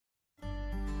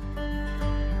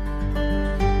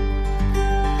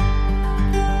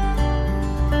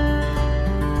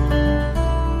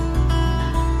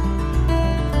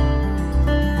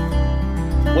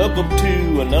welcome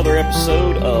to another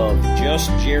episode of Just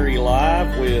Jerry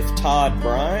Live with Todd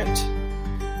Bryant.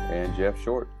 And Jeff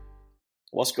Short.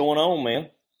 What's going on,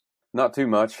 man? Not too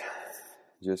much.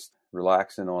 Just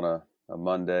relaxing on a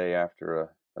Monday after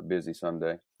a busy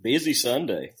Sunday. Busy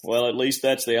Sunday. Well, at least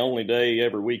that's the only day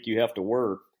every week you have to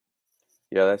work.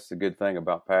 Yeah, that's the good thing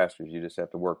about pastors. You just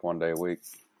have to work one day a week.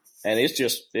 And it's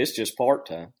just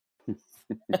part-time.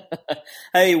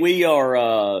 Hey, we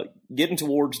are getting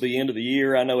towards the end of the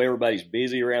year. I know everybody's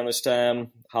busy around this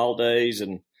time, holidays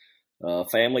and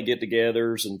family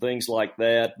get-togethers and things like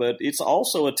that. But it's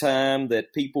also a time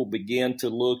that people begin to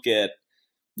look at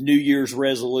New Year's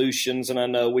resolutions, and I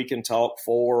know we can talk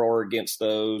for or against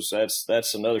those.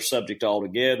 That's another subject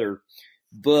altogether.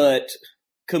 But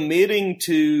committing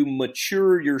to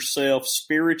mature yourself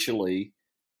spiritually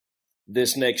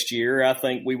this next year, I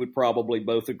think we would probably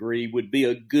both agree would be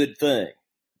a good thing.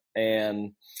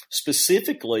 And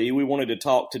specifically, we wanted to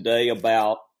talk today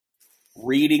about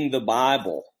reading the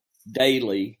Bible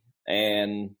daily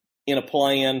and in a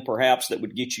plan perhaps that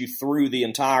would get you through the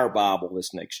entire Bible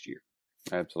this next year.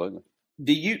 Absolutely.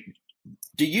 Do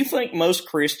you think most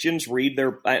Christians read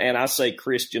their, and I say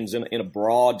Christians in a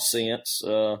broad sense,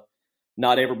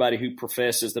 not everybody who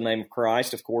professes the name of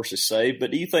Christ, of course, is saved,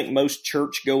 but do you think most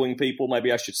church-going people,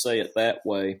 maybe I should say it that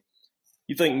way,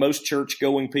 you think most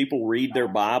church-going people read their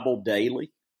Bible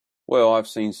daily? Well, I've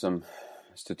seen some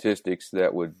statistics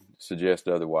that would suggest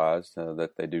otherwise,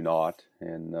 that they do not,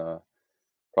 and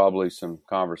probably some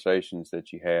conversations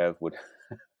that you have would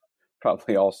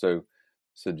probably also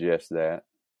suggest that.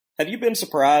 Have you been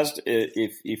surprised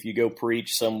if you go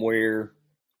preach somewhere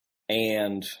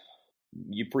and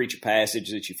you preach a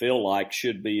passage that you feel like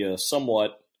should be a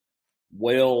somewhat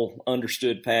well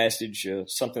understood passage,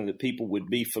 something that people would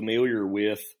be familiar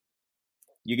with?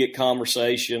 You get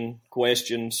conversation,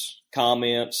 questions,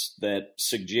 comments that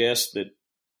suggest that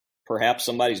perhaps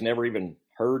somebody's never even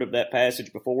heard of that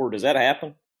passage before. Does that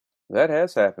happen? That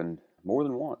has happened more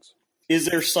than once. Is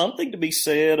there something to be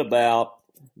said about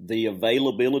the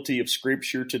availability of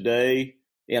Scripture today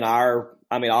in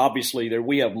obviously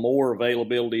we have more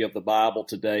availability of the Bible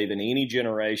today than any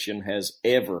generation has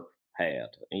ever had.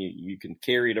 You can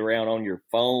carry it around on your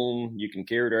phone. You can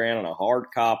carry it around in a hard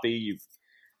copy. You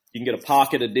can get a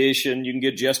pocket edition. You can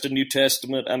get just a New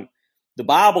Testament. The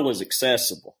Bible is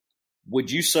accessible. Would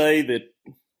you say that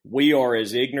we are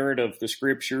as ignorant of the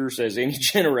Scriptures as any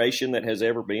generation that has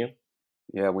ever been?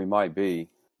 Yeah, we might be.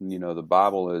 The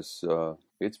Bible is,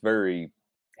 it's very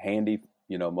handy.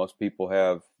 Most people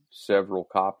have several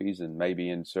copies and maybe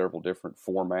in several different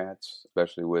formats,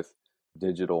 especially with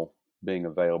digital being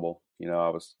available. I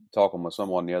was talking with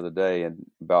someone the other day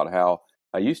about how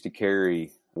I used to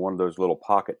carry one of those little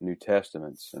pocket New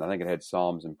Testaments, and I think it had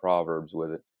Psalms and Proverbs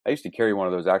with it. I used to carry one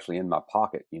of those actually in my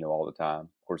pocket, all the time.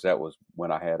 Of course, that was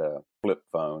when I had a flip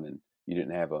phone and you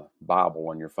didn't have a Bible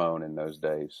on your phone in those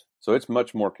days. So it's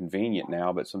much more convenient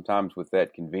now, but sometimes with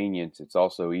that convenience, it's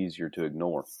also easier to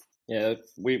ignore. Yeah,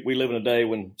 we live in a day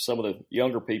when some of the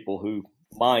younger people who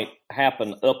might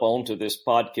happen up onto this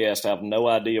podcast have no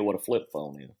idea what a flip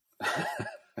phone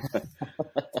is.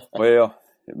 Well,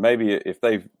 maybe if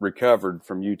they've recovered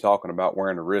from you talking about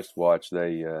wearing a wristwatch,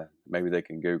 maybe they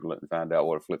can Google it and find out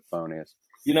what a flip phone is.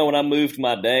 When I moved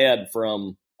my dad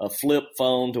from a flip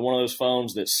phone to one of those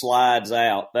phones that slides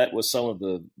out, that was some of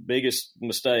the biggest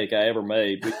mistake I ever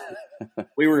made.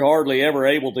 We were hardly ever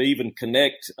able to even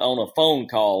connect on a phone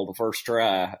call the first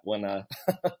try when I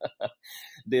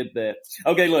did that.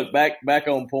 Okay, look, back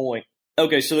on point.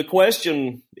 Okay, so the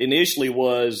question initially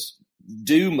was,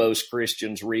 do most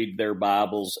Christians read their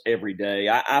Bibles every day?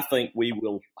 I think we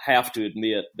will have to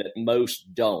admit that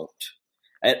most don't,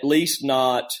 at least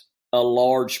not a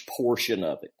large portion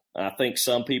of it. I think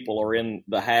some people are in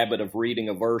the habit of reading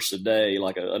a verse a day,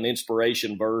 like an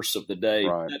inspiration verse of the day.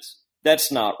 Right.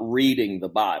 That's not reading the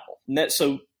Bible.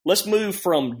 So let's move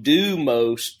from do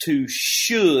most to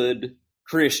should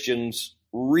Christians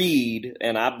read,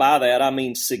 and by that I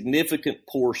mean significant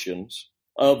portions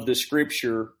of the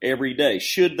Scripture every day.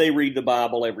 Should they read the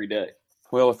Bible every day?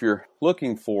 Well, if you're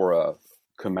looking for a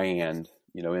command,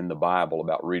 in the Bible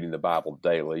about reading the Bible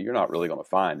daily, you're not really going to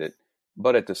find it.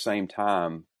 But at the same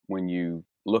time, when you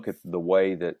look at the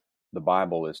way that the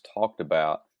Bible is talked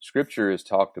about, Scripture is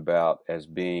talked about as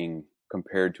being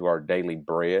compared to our daily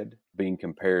bread, being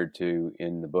compared to,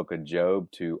 in the book of Job,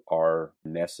 to our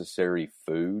necessary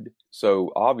food.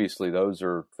 So obviously those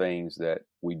are things that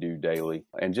we do daily.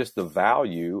 And just the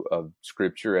value of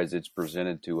Scripture as it's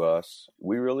presented to us,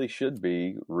 we really should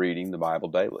be reading the Bible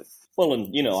daily. Well,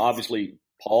 and obviously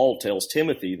Paul tells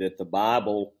Timothy that the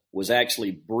Bible was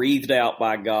actually breathed out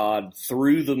by God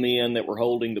through the men that were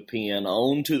holding the pen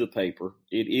onto the paper.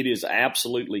 It is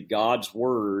absolutely God's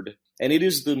word, and it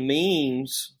is the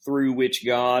means through which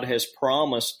God has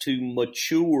promised to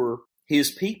mature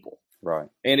his people. Right.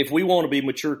 And if we want to be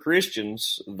mature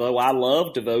Christians, though I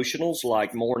love devotionals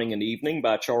like Morning and Evening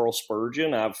by Charles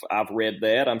Spurgeon, I've read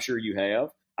that. I'm sure you have.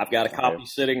 I've got a copy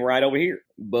sitting right over here.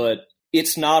 But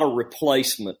it's not a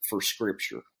replacement for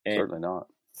Scripture. And certainly not.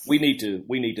 We need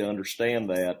to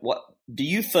understand that. What do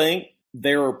you think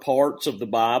there are parts of the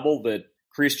Bible that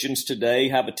Christians today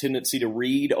have a tendency to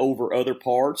read over other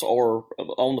parts, or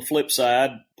on the flip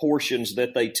side, portions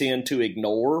that they tend to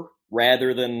ignore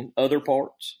rather than other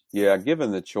parts? Yeah,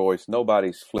 given the choice,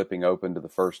 nobody's flipping open to the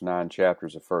first 9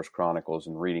 chapters of First Chronicles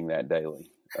and reading that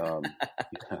daily. They're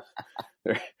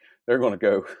going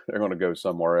to go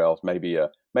somewhere else. Maybe a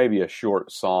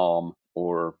short psalm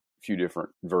or few different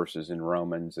verses in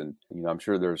Romans, and I'm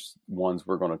sure there's ones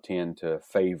we're going to tend to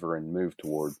favor and move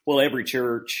toward. Well, every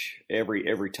church,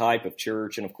 every type of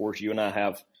church, and of course you and I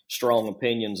have strong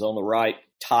opinions on the right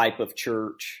type of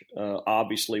church.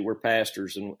 Obviously, we're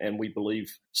pastors and we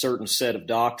believe certain set of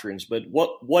doctrines, but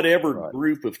whatever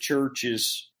group of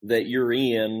churches that you're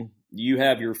in, you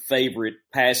have your favorite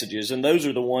passages, and those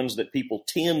are the ones that people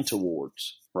tend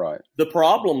towards. Right. The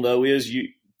problem, though, is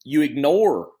you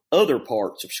ignore other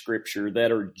parts of Scripture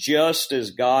that are just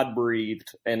as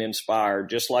God-breathed and inspired,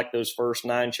 just like those first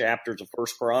 9 chapters of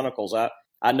First Chronicles.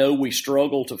 I know we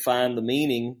struggle to find the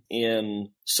meaning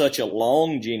in such a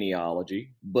long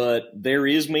genealogy, but there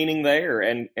is meaning there,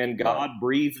 and God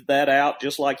breathed that out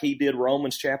just like he did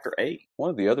Romans chapter 8. One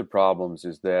of the other problems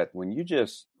is that when you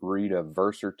just read a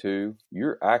verse or two,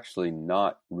 you're actually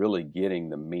not really getting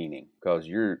the meaning, because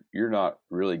you're not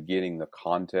really getting the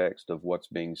context of what's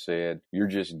being said. You're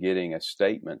just getting a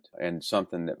statement and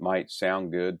something that might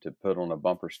sound good to put on a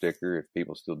bumper sticker, if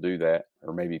people still do that,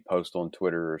 or maybe post on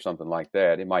Twitter or something like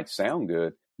that. It might sound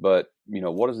good, but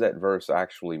what does that verse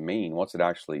actually mean? What's it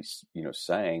actually,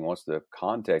 saying? What's the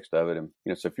context of it?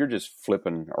 And, so if you're just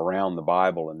flipping around the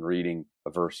Bible and reading a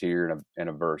verse here and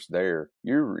a verse there,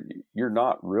 you're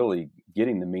not really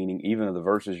getting the meaning even of the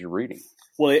verses you're reading.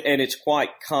 Well, and it's quite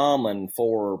common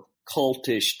for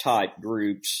cultish type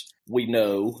groups, we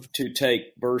know, to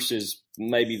take verses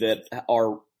maybe that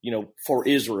are, for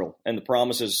Israel and the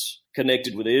promises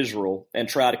connected with Israel, and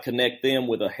try to connect them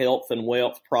with a health and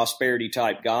wealth prosperity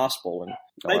type gospel.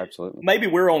 And absolutely. Maybe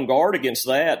we're on guard against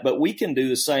that, but we can do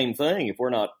the same thing if we're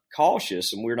not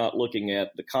cautious and we're not looking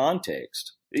at the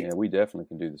context. Yeah, we definitely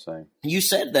can do the same. You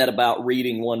said that about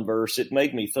reading one verse. It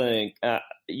made me think,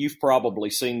 you've probably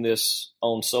seen this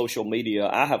on social media.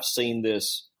 I have seen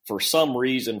this for some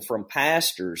reason from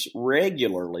pastors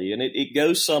regularly, and it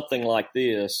goes something like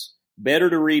this.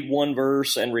 Better to read one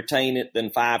verse and retain it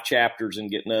than 5 chapters and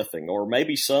get nothing. Or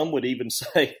maybe some would even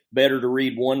say better to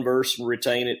read one verse and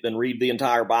retain it than read the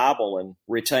entire Bible and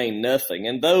retain nothing.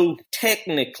 And though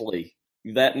technically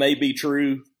that may be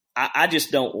true, I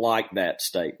just don't like that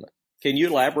statement. Can you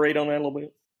elaborate on that a little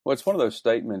bit? Well, it's one of those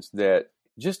statements that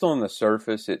just on the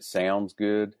surface it sounds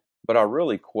good, but I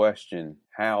really question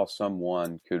how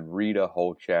someone could read a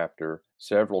whole chapter,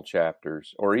 several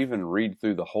chapters, or even read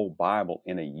through the whole Bible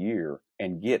in a year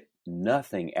and get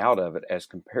nothing out of it as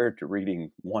compared to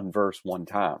reading one verse one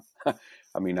time.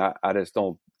 I mean, I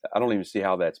don't even see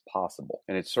how that's possible.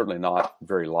 And it's certainly not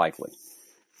very likely.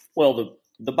 Well,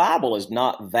 the Bible is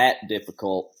not that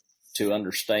difficult to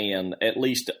understand, at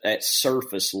least at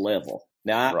surface level.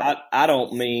 Now, right. I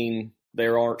don't mean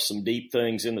there aren't some deep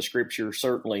things in the Scripture.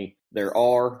 Certainly there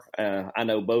are. I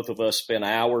know both of us spend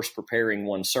hours preparing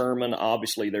one sermon.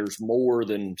 Obviously, there's more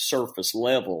than surface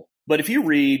level. But if you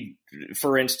read,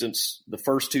 for instance, the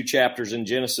first 2 chapters in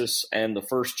Genesis and the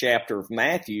first chapter of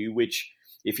Matthew, which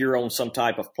if you're on some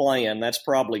type of plan, that's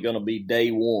probably going to be day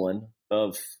 1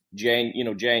 of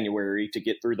January to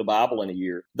get through the Bible in a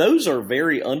year. Those are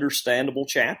very understandable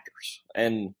chapters.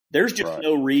 And there's just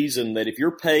no reason that if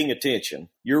you're paying attention,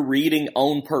 you're reading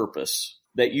on purpose,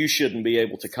 that you shouldn't be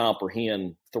able to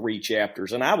comprehend 3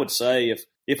 chapters. And I would say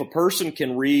if a person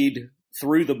can read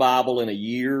through the Bible in a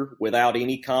year without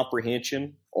any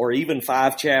comprehension, or even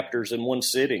 5 chapters in one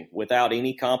sitting without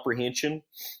any comprehension,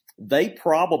 they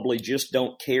probably just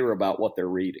don't care about what they're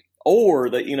reading. Or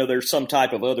that, there's some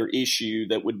type of other issue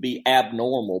that would be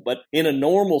abnormal. But in a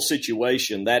normal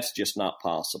situation, that's just not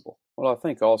possible. Well, I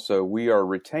think also we are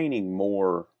retaining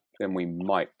more than we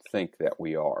might think that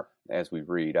we are as we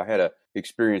read. I had an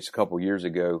experience a couple years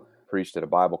ago, preached at a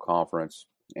Bible conference,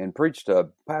 and preached a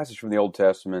passage from the Old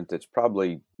Testament that's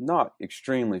probably not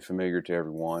extremely familiar to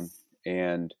everyone.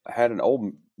 And I had an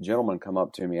old gentleman come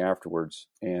up to me afterwards,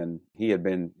 and he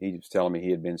was telling me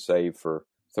he had been saved for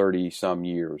 30 some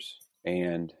years,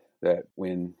 and that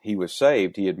when he was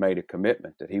saved, he had made a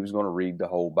commitment that he was going to read the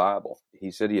whole Bible.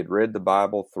 He said he had read the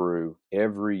Bible through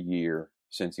every year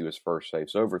since he was first saved.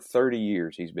 So over 30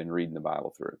 years, he's been reading the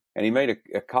Bible through. And he made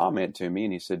a comment to me,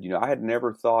 and he said, I had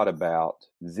never thought about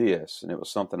this, and it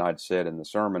was something I'd said in the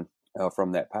sermon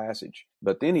from that passage.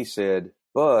 But then he said,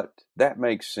 but that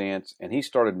makes sense. And he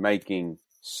started making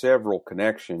several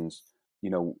connections,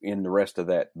 in the rest of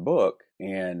that book.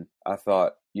 And I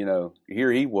thought,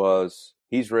 here he was,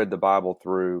 he's read the Bible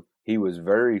through. He was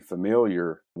very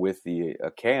familiar with the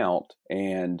account,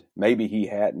 and maybe he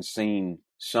hadn't seen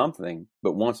something,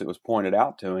 but once it was pointed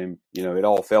out to him, it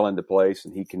all fell into place,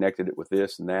 and he connected it with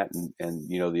this and that and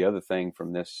the other thing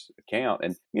from this account.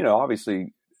 And,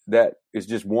 obviously that is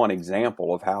just one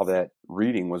example of how that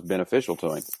reading was beneficial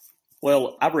to him.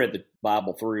 Well, I've read the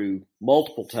Bible through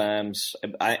multiple times,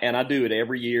 and I do it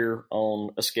every year on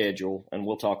a schedule, and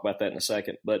we'll talk about that in a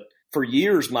second. But for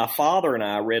years, my father and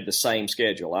I read the same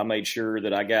schedule. I made sure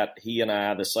that he and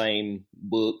I the same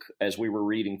book as we were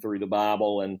reading through the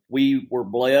Bible, and we were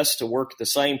blessed to work at the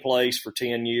same place for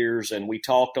 10 years, and we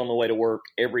talked on the way to work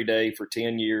every day for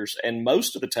 10 years, and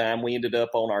most of the time we ended up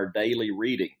on our daily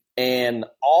reading. And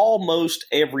almost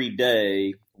every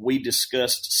day we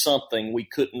discussed something we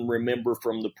couldn't remember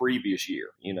from the previous year,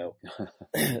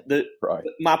 Right.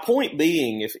 My point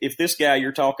being, if this guy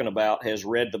you're talking about has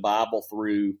read the Bible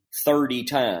through 30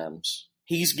 times,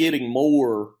 he's getting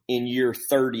more in year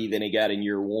 30 than he got in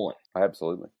year 1.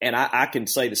 Absolutely. And I can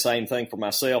say the same thing for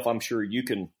myself. I'm sure you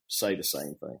can say the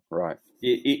same thing. Right.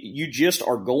 You just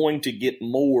are going to get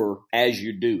more as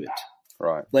you do it.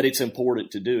 Right. But it's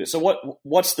important to do it. So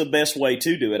what's the best way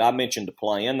to do it? I mentioned a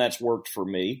plan. That's worked for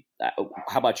me.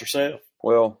 How about yourself?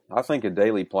 Well, I think a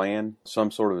daily plan,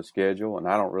 some sort of a schedule, and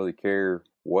I don't really care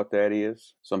what that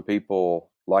is. Some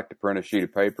people like to print a sheet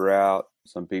of paper out.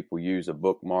 Some people use a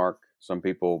bookmark. Some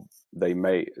people, they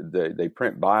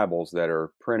print Bibles that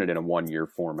are printed in a 1-year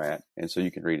format. And so you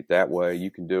can read it that way.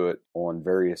 You can do it on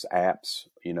various apps,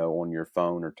 on your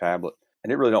phone or tablet.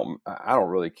 And I don't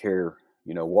really care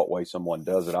what way someone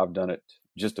does it. I've done it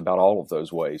just about all of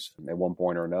those ways at one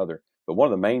point or another. But one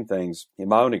of the main things, in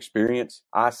my own experience,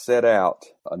 I set out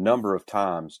a number of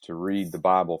times to read the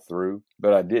Bible through,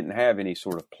 but I didn't have any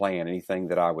sort of plan, anything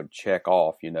that I would check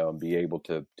off, and be able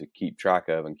to keep track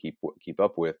of and keep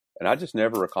up with. And I just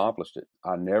never accomplished it.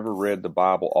 I never read the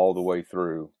Bible all the way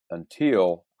through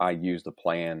until I used the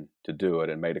plan to do it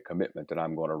and made a commitment that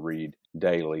I'm going to read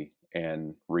daily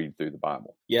and read through the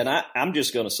Bible. Yeah, and I'm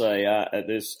just going to say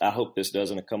I hope this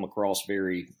doesn't come across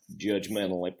very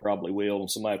judgmental. It probably will, and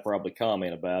somebody will probably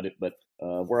comment about it. But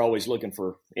we're always looking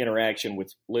for interaction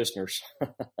with listeners.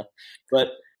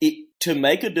 But to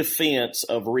make a defense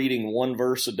of reading one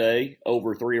verse a day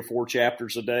over 3 or 4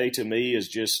 chapters a day, to me, is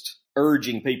just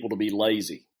urging people to be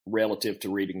lazy relative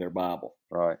to reading their Bible.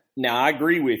 Right. Now, I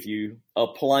agree with you. A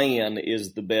plan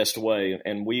is the best way.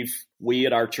 And we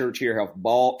at our church here have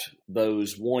bought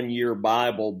those 1-year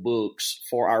Bible books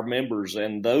for our members.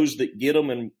 And those that get them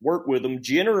and work with them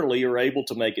generally are able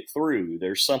to make it through.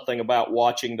 There's something about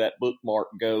watching that bookmark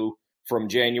go from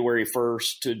January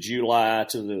 1st to July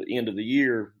to the end of the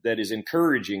year that is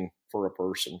encouraging for a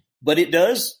person. But it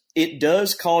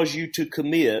does cause you to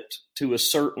commit to a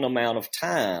certain amount of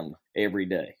time every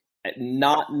day.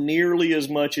 Not nearly as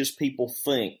much as people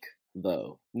think,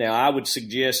 though. Now, I would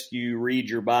suggest you read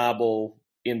your Bible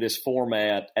in this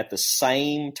format at the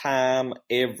same time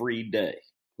every day.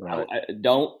 Right.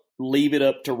 Don't leave it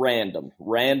up to random.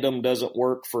 Random doesn't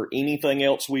work for anything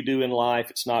else we do in life.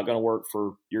 It's not going to work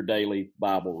for your daily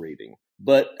Bible reading.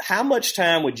 But how much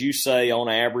time would you say, on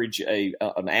average,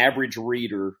 an average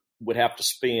reader would have to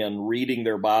spend reading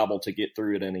their Bible to get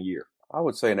through it in a year? I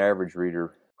would say an average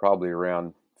reader probably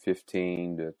around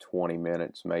 15 to 20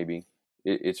 minutes, maybe.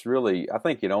 It's really, I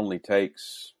think it only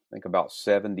takes, about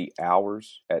 70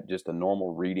 hours at just a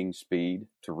normal reading speed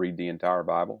to read the entire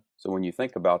Bible. So when you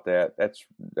think about that,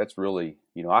 that's really,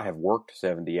 I have worked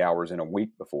 70 hours in a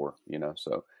week before,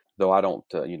 so though I don't,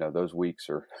 those weeks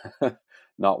are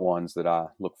not ones that I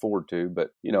look forward to,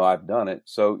 but, I've done it.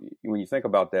 So when you think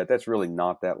about that, that's really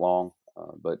not that long,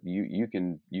 but you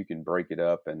can break it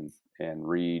up and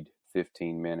read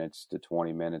 15 minutes to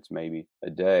 20 minutes maybe a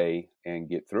day and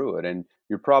get through it. And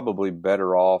you're probably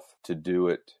better off to do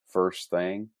it first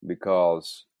thing,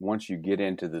 because once you get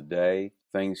into the day,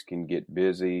 things can get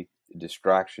busy,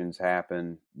 distractions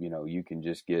happen, you can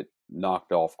just get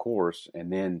knocked off course.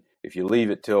 And then if you leave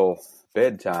it till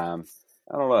bedtime,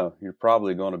 I don't know. You're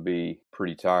probably going to be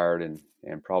pretty tired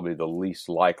and probably the least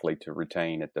likely to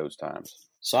retain at those times.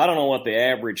 So I don't know what the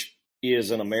average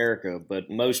is in America, but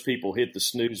most people hit the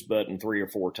snooze button 3 or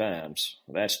 4 times.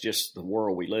 That's just the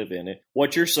world we live in.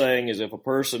 What you're saying is if a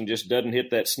person just doesn't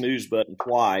hit that snooze button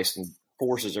twice and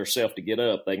forces herself to get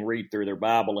up, they can read through their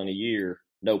Bible in a year,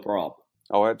 no problem.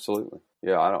 Oh, absolutely.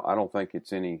 Yeah, I don't think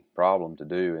it's any problem to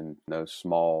do in those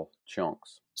small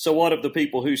chunks. So what of the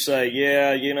people who say,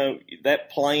 yeah,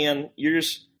 that plan,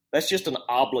 that's just an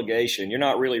obligation. You're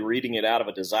not really reading it out of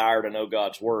a desire to know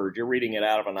God's word. You're reading it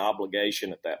out of an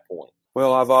obligation at that point.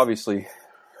 Well, I've obviously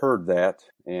heard that,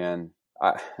 and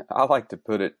I like to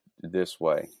put it this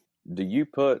way. Do you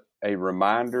put a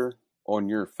reminder on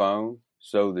your phone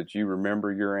so that you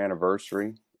remember your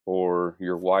anniversary or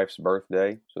your wife's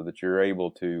birthday so that you're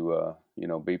able to,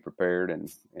 be prepared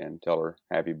and tell her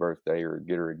happy birthday or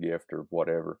get her a gift or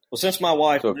whatever? Well, since my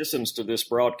wife listens to this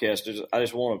broadcast, I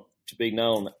just want to be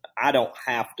known, I don't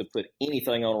have to put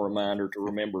anything on a reminder to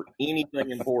remember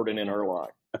anything important in her life.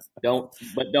 Don't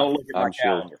look at my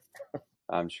calendar.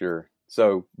 I'm sure.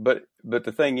 So, but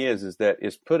the thing is that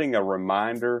is putting a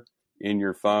reminder in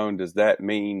your phone, does that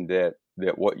mean that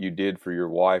what you did for your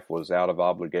wife was out of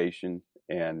obligation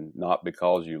and not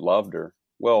because you loved her?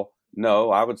 Well,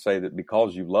 no, I would say that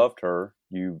because you loved her,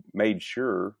 you made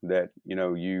sure that,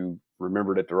 you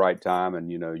remembered at the right time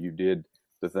and, you did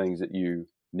the things that you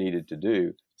needed to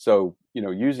do. So,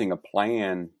 using a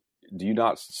plan, do you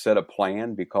not set a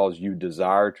plan because you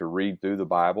desire to read through the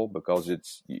Bible because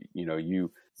it's,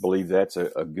 you believe that's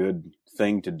a good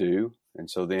thing to do? And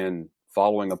so then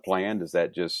following a plan, does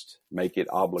that just make it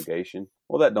obligation?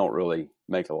 Well, that don't really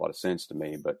make a lot of sense to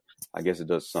me, but I guess it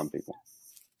does to some people.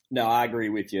 No, I agree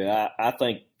with you. I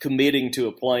think committing to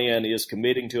a plan is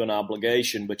committing to an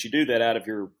obligation, but you do that out of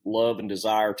your love and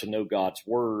desire to know God's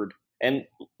word. And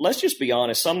let's just be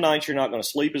honest, some nights you're not going to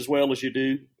sleep as well as you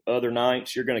do. Other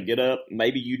nights you're going to get up.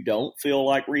 Maybe you don't feel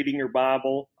like reading your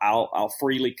Bible. I'll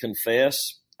freely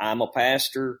confess I'm a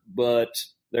pastor, but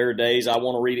there are days I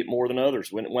want to read it more than others.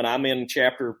 When I'm in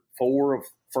chapter 4 of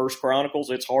First Chronicles,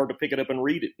 it's hard to pick it up and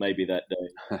read it maybe that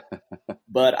day.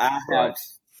 But I have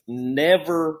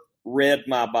never read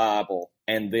my Bible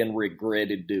and then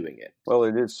regretted doing it. Well,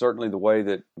 it is certainly the way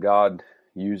that God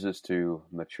uses to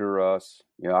mature us.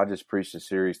 I just preached a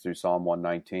series through Psalm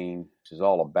 119, which is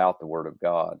all about the Word of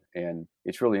God. And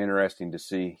it's really interesting to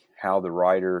see how the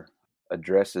writer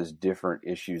addresses different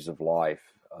issues of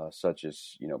life, such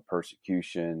as,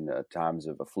 persecution, times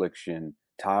of affliction,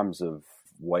 times of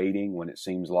waiting when it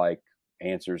seems like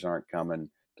answers aren't coming,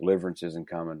 deliverance isn't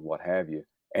coming, what have you.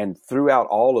 And throughout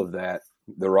all of that,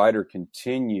 the writer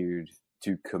continued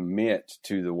to commit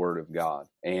to the Word of God.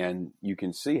 And you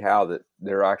can see how that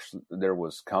there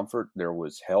was comfort, there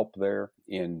was help there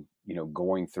in,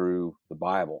 going through the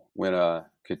Bible. When a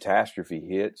catastrophe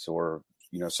hits or,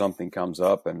 something comes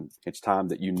up and it's time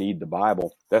that you need the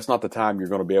Bible, that's not the time you're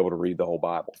going to be able to read the whole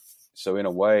Bible. So in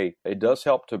a way, it does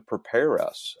help to prepare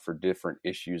us for different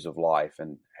issues of life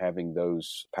and having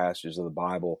those passages of the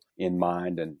Bible in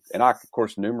mind. And I, of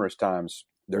course, numerous times,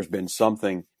 there's been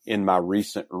something in my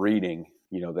recent reading,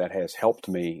 that has helped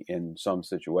me in some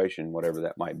situation, whatever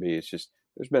that might be. It's just,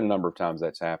 there's been a number of times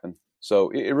that's happened. So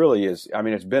it really is,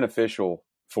 it's beneficial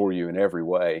for you in every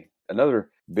way. Another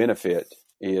benefit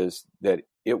is that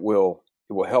it will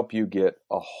help you get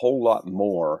a whole lot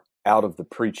more out of the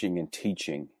preaching and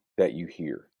teaching that you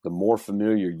hear. The more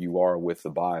familiar you are with the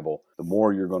Bible, the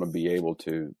more you're going to be able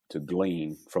to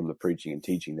glean from the preaching and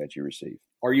teaching that you receive.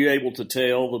 Are you able to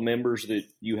tell the members that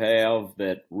you have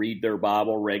that read their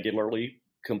Bible regularly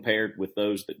compared with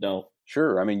those that don't?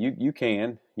 Sure. You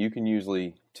can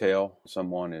usually tell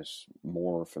someone is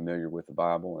more familiar with the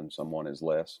Bible and someone is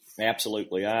less.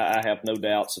 Absolutely. I have no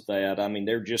doubts of that.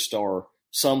 There just are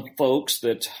some folks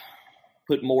that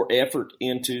put more effort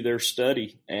into their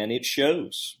study, and it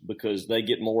shows because they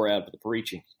get more out of the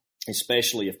preaching,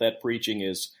 especially if that preaching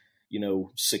is,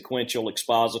 sequential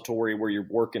expository where you're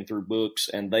working through books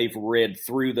and they've read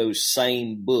through those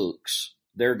same books.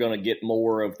 They're going to get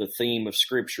more of the theme of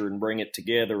Scripture and bring it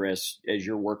together as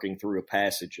you're working through a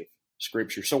passage of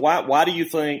Scripture. So why do you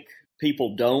think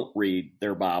people don't read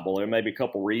their Bible? There may be a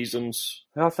couple reasons.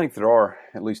 I think there are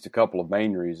at least a couple of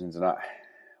main reasons, and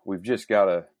we've just got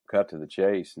to cut to the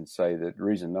chase and say that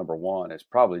reason number one is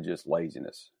probably just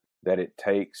laziness, that it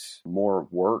takes more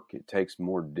work, it takes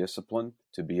more discipline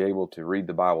to be able to read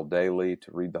the Bible daily,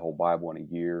 to read the whole Bible in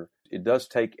a year. It does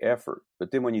take effort.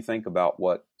 But then when you think about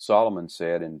what Solomon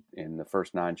said in the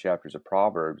first 9 chapters of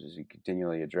Proverbs as he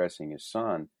continually addressing his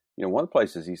son, one of the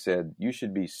places he said, you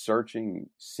should be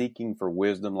seeking for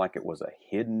wisdom like it was a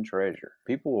hidden treasure.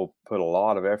 People will put a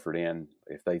lot of effort in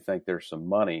if they think there's some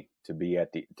money to be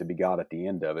got at the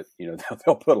end of it.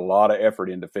 They'll put a lot of effort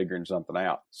into figuring something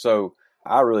out. So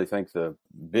I really think the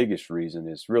biggest reason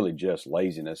is really just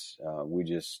laziness.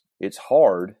 It's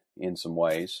hard in some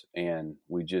ways, and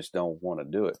we just don't want to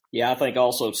do it. Yeah, I think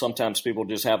also sometimes people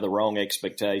just have the wrong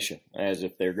expectation, as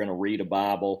if they're going to read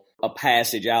a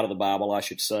passage out of the Bible, I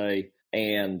should say,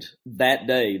 and that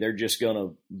day they're just going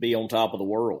to be on top of the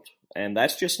world. And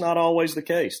that's just not always the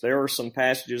case. There are some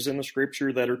passages in the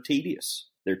Scripture that are tedious.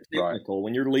 They're technical. Right.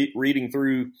 When you're reading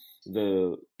through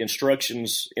the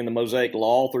instructions in the Mosaic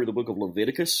Law through the book of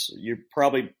Leviticus, you're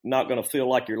probably not going to feel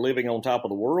like you're living on top of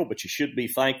the world, but you should be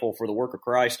thankful for the work of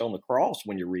Christ on the cross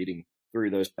when you're reading through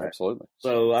those. Absolutely.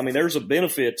 So, there's a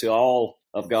benefit to all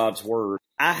of God's Word.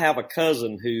 I have a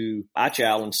cousin who I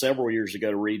challenged several years ago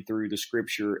to read through the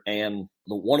Scripture, and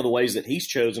one of the ways that he's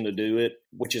chosen to do it,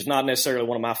 which is not necessarily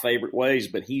one of my favorite ways,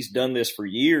 but he's done this for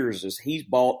years, is he's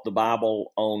bought the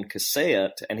Bible on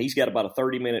cassette, and he's got about a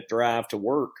 30-minute drive to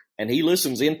work, and he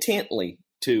listens intently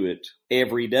to it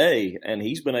every day, and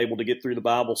he's been able to get through the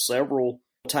Bible several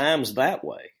times that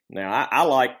way. Now, I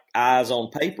like eyes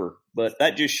on paper, but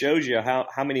that just shows you how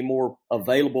many more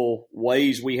available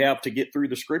ways we have to get through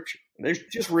the Scripture. There's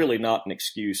just really not an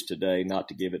excuse today not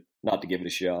to give it a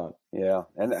shot. Yeah,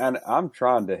 and I'm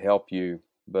trying to help you,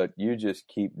 but you just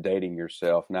keep dating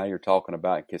yourself. Now you're talking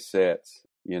about cassettes,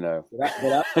 Did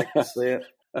I say cassette?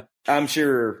 I'm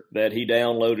sure that he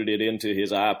downloaded it into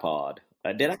his iPod.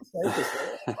 Did I say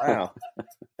cassette? Wow,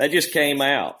 that just came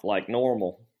out like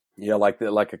normal. Yeah, like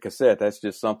a cassette. That's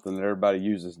just something that everybody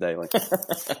uses daily.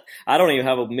 I don't even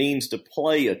have a means to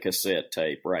play a cassette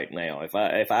tape right now. If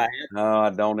I had, no, I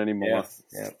don't anymore.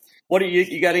 Yeah. What do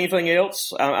you got? Anything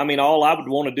else? All I would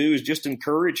want to do is just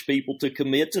encourage people to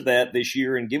commit to that this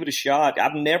year and give it a shot.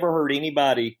 I've never heard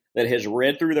anybody that has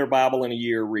read through their Bible in a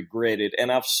year regret it,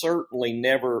 and I've certainly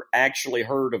never actually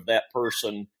heard of that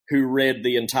person who read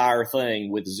the entire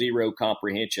thing with zero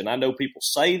comprehension. I know people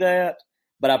say that,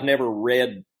 but I've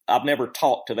never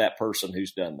talked to that person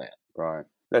who's done that. Right.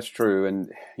 That's true. And,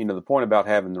 the point about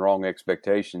having the wrong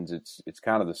expectations, it's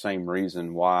kind of the same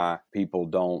reason why people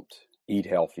don't eat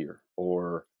healthier,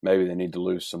 or maybe they need to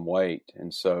lose some weight.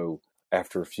 And so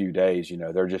after a few days,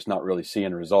 they're just not really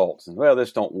seeing results. And,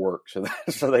 this don't work.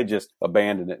 So they just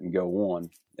abandon it and go on.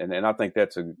 And I think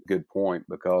that's a good point,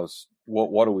 because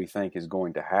what do we think is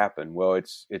going to happen? Well,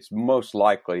 it's most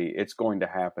likely it's going to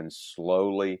happen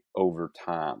slowly over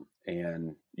time.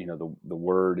 And, the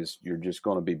word is, you're just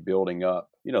going to be building up.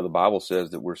 The Bible says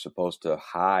that we're supposed to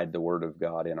hide the word of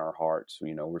God in our hearts.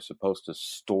 We're supposed to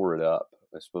store it up.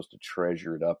 We're supposed to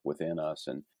treasure it up within us.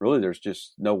 And really, there's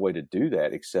just no way to do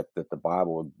that except that the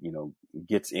Bible,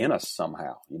 gets in us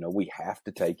somehow. We have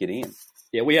to take it in.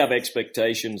 Yeah, we have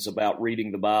expectations about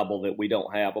reading the Bible that we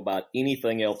don't have about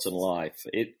anything else in life.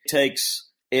 It takes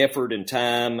effort and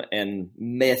time and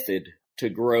method to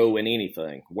grow in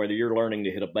anything, whether you're learning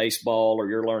to hit a baseball, or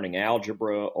you're learning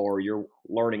algebra, or you're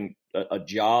learning a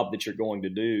job that you're going to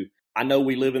do. I know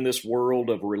we live in this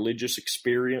world of religious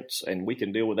experience, and we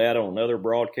can deal with that on another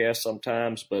broadcast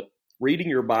sometimes, but reading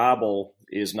your Bible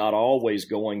is not always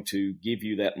going to give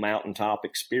you that mountaintop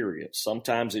experience.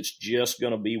 Sometimes it's just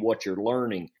going to be what you're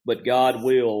learning, but God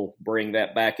will bring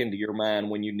that back into your mind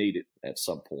when you need it at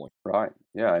some point. Right.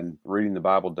 Yeah. And reading the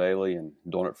Bible daily and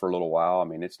doing it for a little while,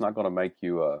 it's not going to make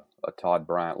you a Todd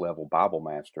Bryant level Bible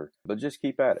master, but just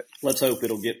keep at it. Let's hope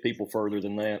it'll get people further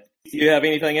than that. Do you have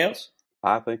anything else?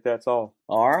 I think that's all.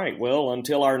 All right. Well,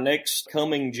 until our next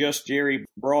coming Just Jerry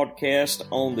broadcast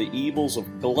on the evils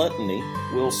of gluttony,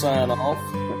 we'll sign off.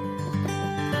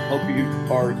 Hope you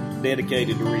are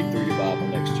dedicated to read through your Bible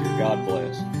next year. God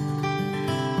bless.